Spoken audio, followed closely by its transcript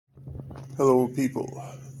Hello, people.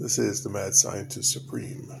 This is the Mad Scientist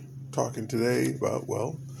Supreme, talking today about,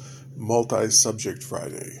 Multi-Subject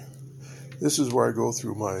Friday. This is where I go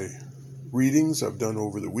through my readings I've done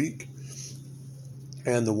over the week,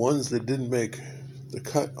 and the ones that didn't make the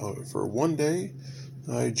cut for one day,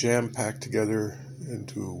 I jam-packed together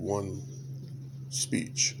into one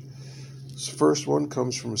speech. This first one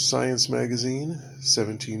comes from Science Magazine,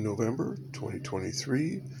 17 November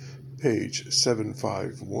 2023, page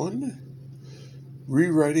 751.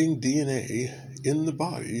 Rewriting DNA in the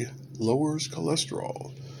body lowers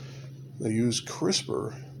cholesterol. They use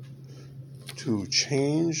CRISPR to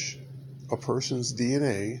change a person's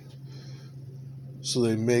DNA so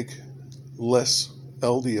they make less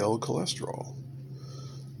LDL cholesterol.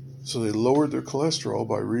 So they lowered their cholesterol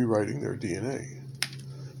by rewriting their DNA.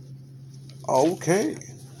 Okay.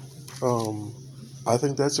 I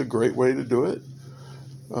think that's a great way to do it.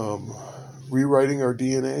 Rewriting our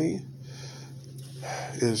DNA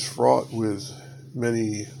is fraught with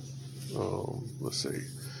many,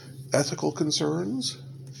 ethical concerns.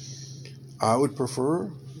 I would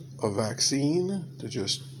prefer a vaccine to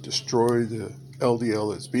just destroy the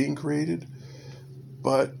LDL that's being created,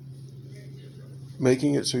 but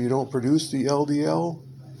making it so you don't produce the LDL,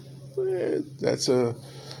 that's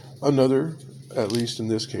another, at least in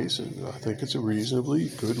this case, and I think it's a reasonably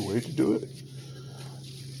good way to do it.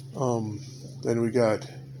 Then we got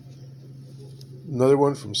another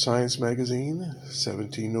one from Science Magazine,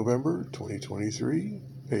 17 November 2023,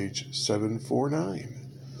 page 749.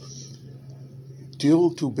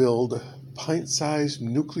 Deal to build pint-sized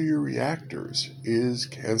nuclear reactors is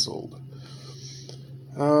canceled.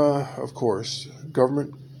 Of course,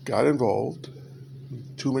 government got involved.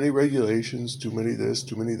 Too many regulations, too many this,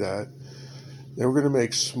 too many that. They were going to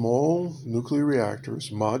make small nuclear reactors,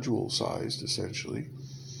 module-sized essentially,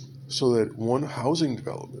 so that one housing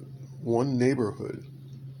development, one neighborhood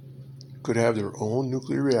could have their own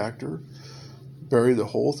nuclear reactor, bury the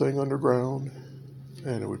whole thing underground,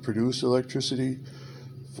 and it would produce electricity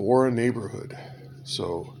for a neighborhood.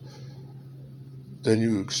 So then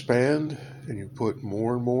you expand and you put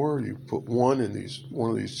more and more. You put one of these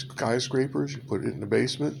skyscrapers, you put it in the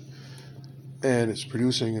basement, and it's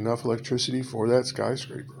producing enough electricity for that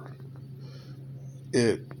skyscraper.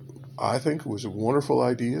 I think it was a wonderful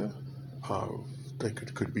idea. I think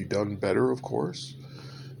it could be done better, of course.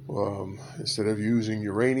 Instead of using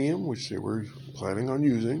uranium, which they were planning on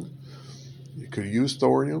using, you could use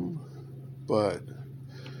thorium, but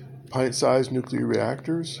pint-sized nuclear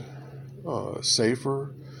reactors,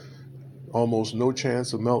 safer, almost no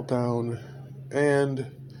chance of meltdown, and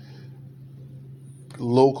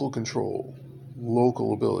local control,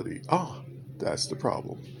 local ability. That's the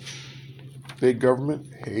problem. Big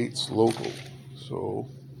government hates local, so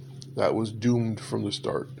that was doomed from the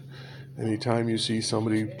start. Anytime you see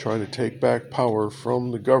somebody trying to take back power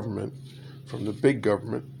from the government, from the big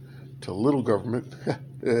government to little government,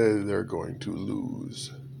 they're going to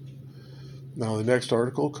lose. Now, the next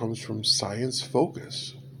article comes from Science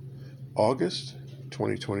Focus, August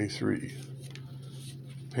 2023,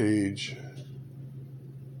 page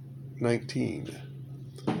 19.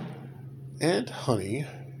 Ant honey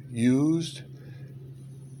used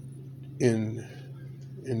in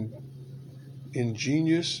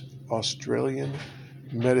ingenious Australian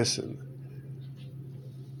medicine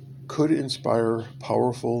could inspire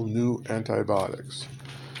powerful new antibiotics.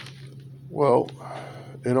 Well,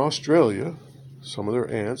 in Australia, some of their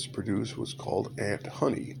ants produce what's called ant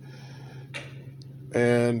honey,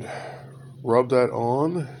 and rub that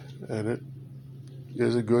on, and it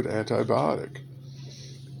is a good antibiotic.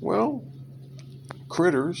 Well,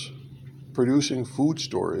 critters producing food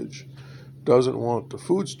storage doesn't want the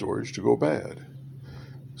food storage to go bad.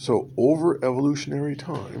 So over evolutionary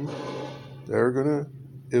time, they're going to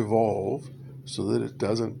evolve so that it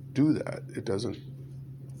doesn't do that. It doesn't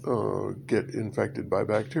get infected by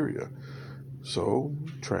bacteria. So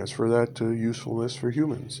transfer that to usefulness for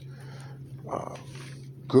humans.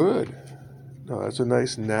 Good. Now, that's a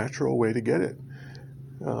nice natural way to get it.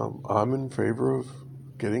 I'm in favor of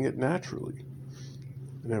getting it naturally.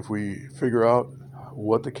 And if we figure out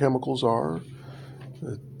what the chemicals are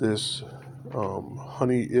that this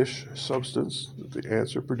honey-ish substance that the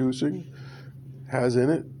ants are producing has in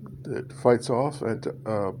it that fights off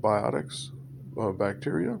antibiotics,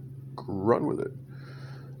 bacteria, run with it.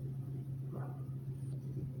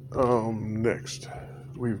 Next,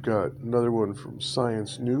 we've got another one from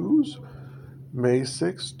Science News, May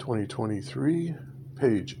 6, 2023,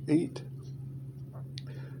 page 8.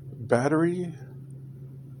 Battery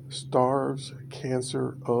starves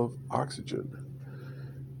cancer of oxygen.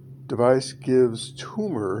 Device gives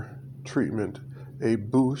tumor treatment a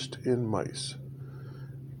boost in mice.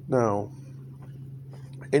 Now,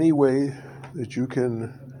 any way that you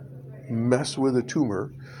can mess with a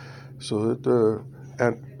tumor so that the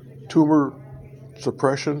tumor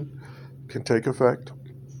suppression can take effect,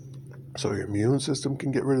 so your immune system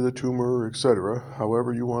can get rid of the tumor, etc.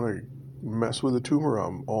 However you want to mess with the tumor,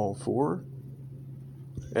 I'm all for.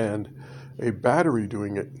 And a battery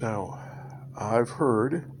doing it. Now, I've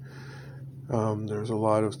heard there's a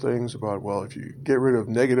lot of things about, well, if you get rid of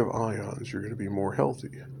negative ions, you're going to be more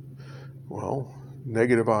healthy. Well,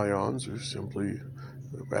 negative ions are simply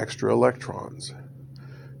extra electrons.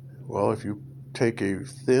 Well, if you take a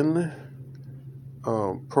thin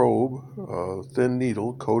probe, a thin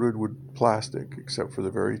needle coated with plastic, except for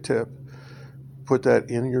the very tip, put that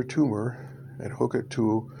in your tumor and hook it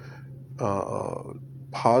to a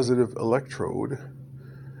positive electrode,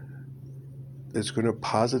 it's going to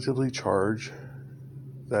positively charge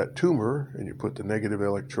that tumor, and you put the negative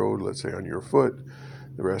electrode, let's say, on your foot,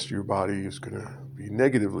 the rest of your body is going to be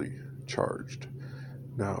negatively charged.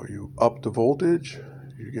 Now, you up the voltage,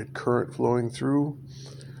 you get current flowing through,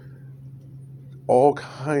 all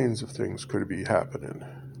kinds of things could be happening.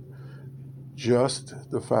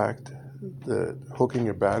 Just the fact that hooking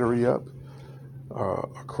a battery up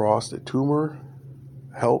across the tumor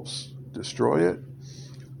helps destroy it.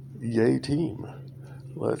 Yay, team.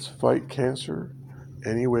 Let's fight cancer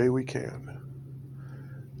any way we can.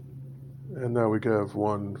 And now we have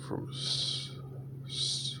one from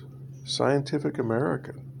Scientific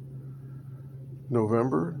American,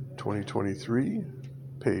 November 2023,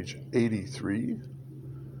 page 83.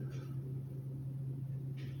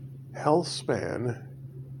 Health span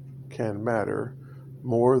can matter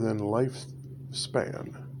more than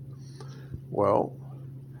lifespan. Well,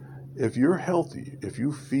 if you're healthy, if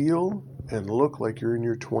you feel and look like you're in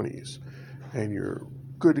your 20s and you're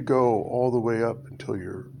good to go all the way up until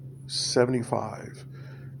you're 75,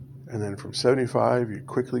 and then from 75 you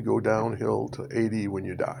quickly go downhill to 80 when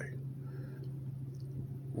you die,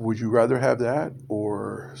 would you rather have that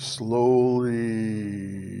or slowly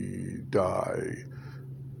die?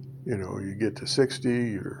 You know, you get to 60,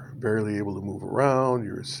 you're barely able to move around,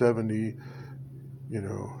 you're 70, you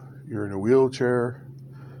know, you're in a wheelchair.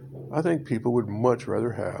 I think people would much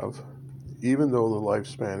rather have, even though the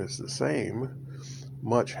lifespan is the same,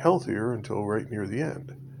 much healthier until right near the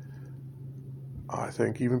end. I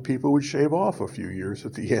think even people would shave off a few years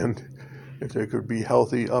at the end if they could be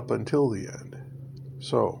healthy up until the end.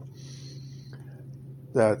 So,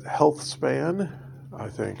 that health span, I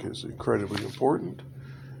think, is incredibly important,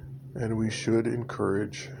 and we should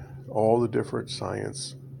encourage all the different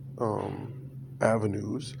science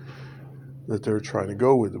avenues that they're trying to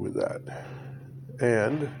go with that.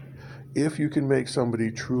 And if you can make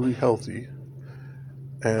somebody truly healthy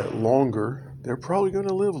longer, they're probably going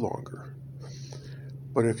to live longer.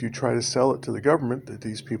 But if you try to sell it to the government that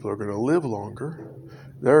these people are going to live longer,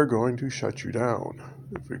 they're going to shut you down,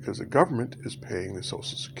 because the government is paying the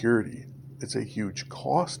Social Security. It's a huge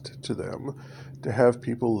cost to them to have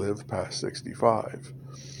people live past 65.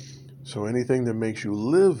 So anything that makes you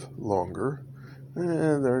live longer,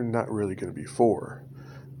 they're not really going to be for.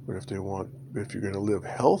 But if you're going to live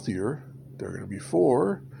healthier, they're going to be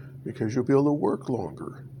for, because you'll be able to work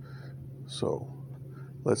longer. So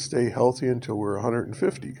let's stay healthy until we're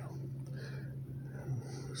 150.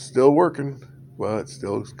 Still working, but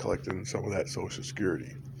still collecting some of that Social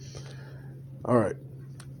Security. All right.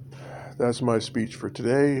 That's my speech for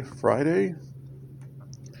today, Friday.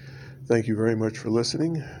 Thank you very much for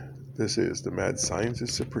listening. This is the Mad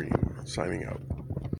Scientist Supreme, signing out.